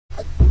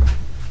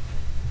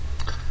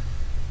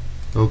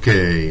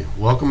Okay,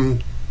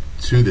 welcome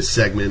to the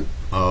segment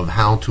of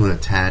how to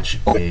attach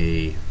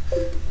a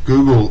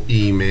Google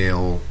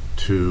email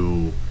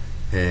to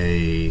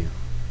a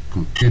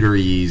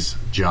Computerease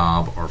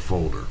job or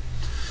folder.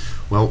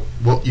 Well,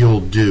 what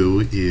you'll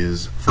do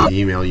is for the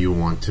email you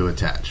want to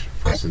attach.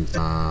 For instance,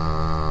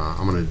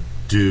 I'm going to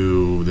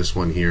do this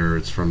one here.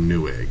 It's from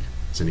Newegg.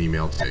 It's an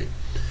email today.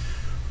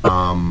 What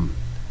I'm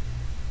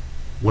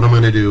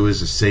going to do is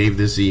to save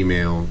this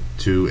email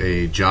to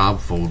a job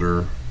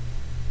folder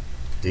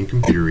in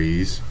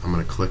Computerease. I'm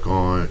going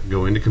to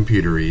go into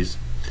Computerease,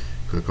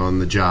 click on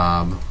the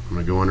job. I'm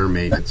going to go under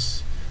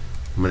maintenance.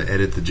 I'm going to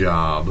edit the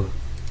job,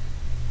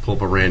 pull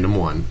up a random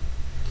one,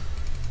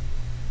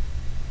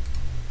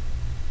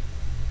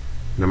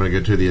 and I'm going to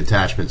go to the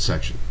attachment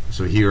section.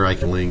 So here I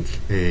can link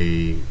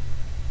a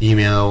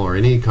email or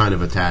any kind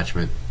of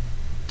attachment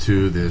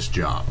to this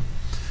job.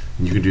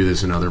 And you can do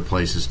this in other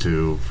places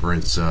too. For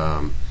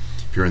instance,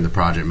 if you're in the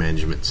project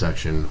management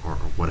section or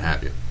what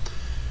have you.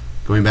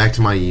 Going back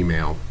to my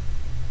email,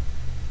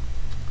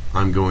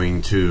 I'm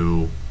going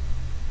to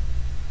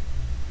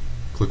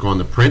click on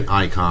the print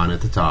icon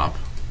at the top.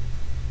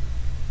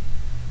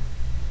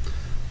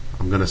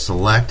 I'm going to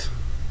select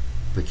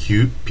the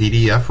Qt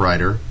PDF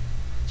writer.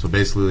 So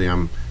basically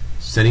I'm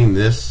sending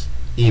this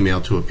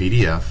email to a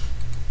PDF.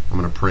 I'm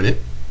going to print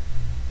it.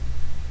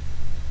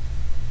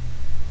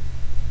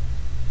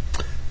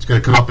 It's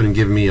going to come up and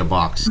give me a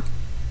box.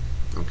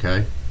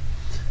 Okay?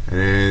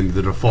 And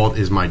the default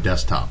is my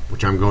desktop,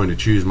 which I'm going to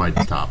choose my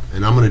desktop.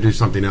 And I'm going to do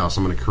something else.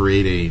 I'm going to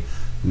create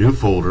a new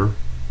folder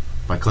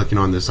by clicking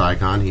on this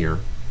icon here.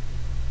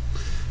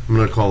 I'm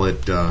going to call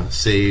it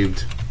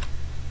Saved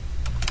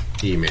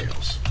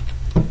Emails.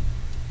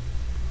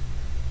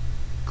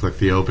 Click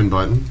the Open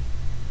button.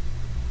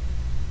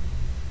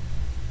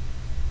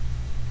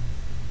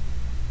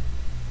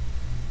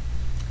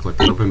 Click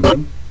the Open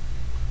button.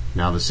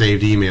 Now the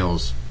Saved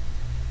Emails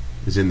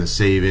is in the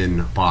Save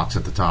In box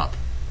at the top.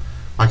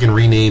 I can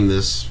rename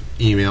this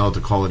email to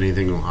call it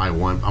anything I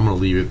want. I'm going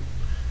to leave it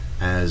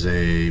as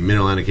a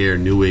Mid-Atlantic Air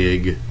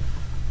Newegg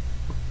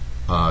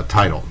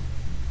title.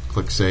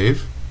 Click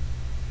Save,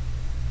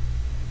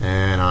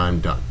 and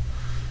I'm done.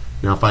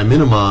 Now if I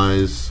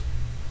minimize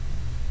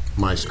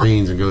my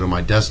screens and go to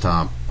my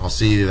desktop, I'll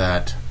see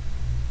that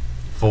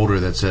folder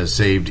that says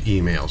Saved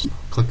Emails.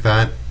 Click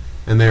that,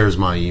 and there's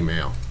my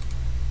email.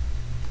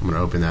 I'm going to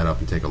open that up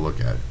and take a look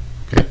at it.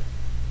 Okay.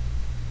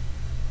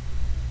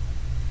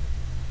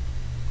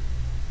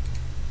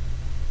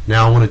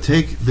 Now I want to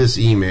take this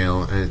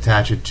email and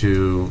attach it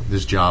to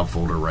this job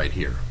folder right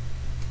here.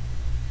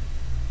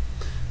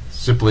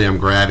 Simply I'm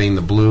grabbing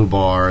the blue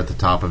bar at the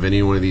top of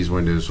any one of these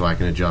windows so I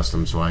can adjust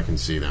them so I can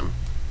see them.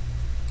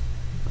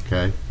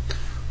 Okay.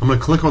 I'm going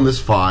to click on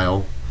this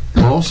file.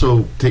 I'll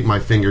also take my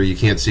finger, you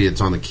can't see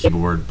it's on the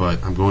keyboard,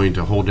 but I'm going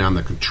to hold down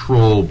the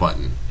Control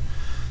button.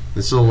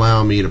 This will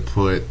allow me to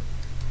put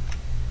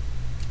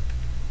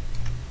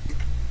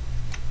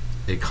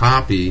a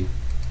copy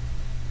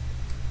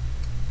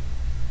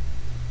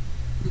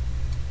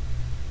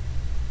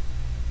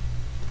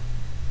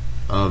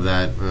of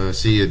that.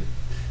 See it,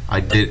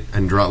 I did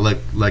and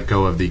let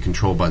go of the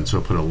Control button, so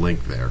I put a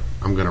link there.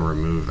 I'm going to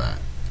remove that.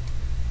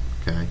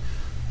 Okay,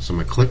 so I'm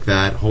going to click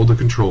that, hold the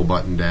Control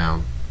button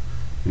down.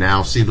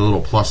 Now see the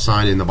little plus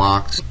sign in the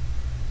box?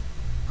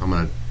 I'm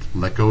going to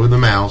let go of the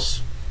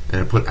mouse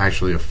and put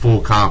actually a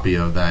full copy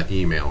of that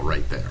email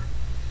right there.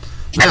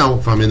 Now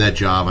if I'm in that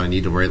job and I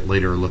need to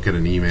later look at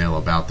an email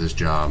about this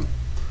job,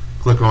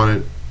 click on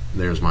it,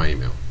 there's my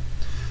email.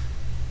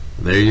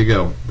 There you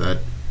go. That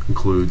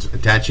concludes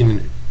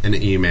attaching an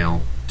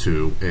email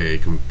to a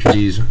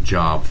Computerease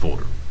job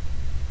folder.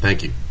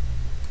 Thank you.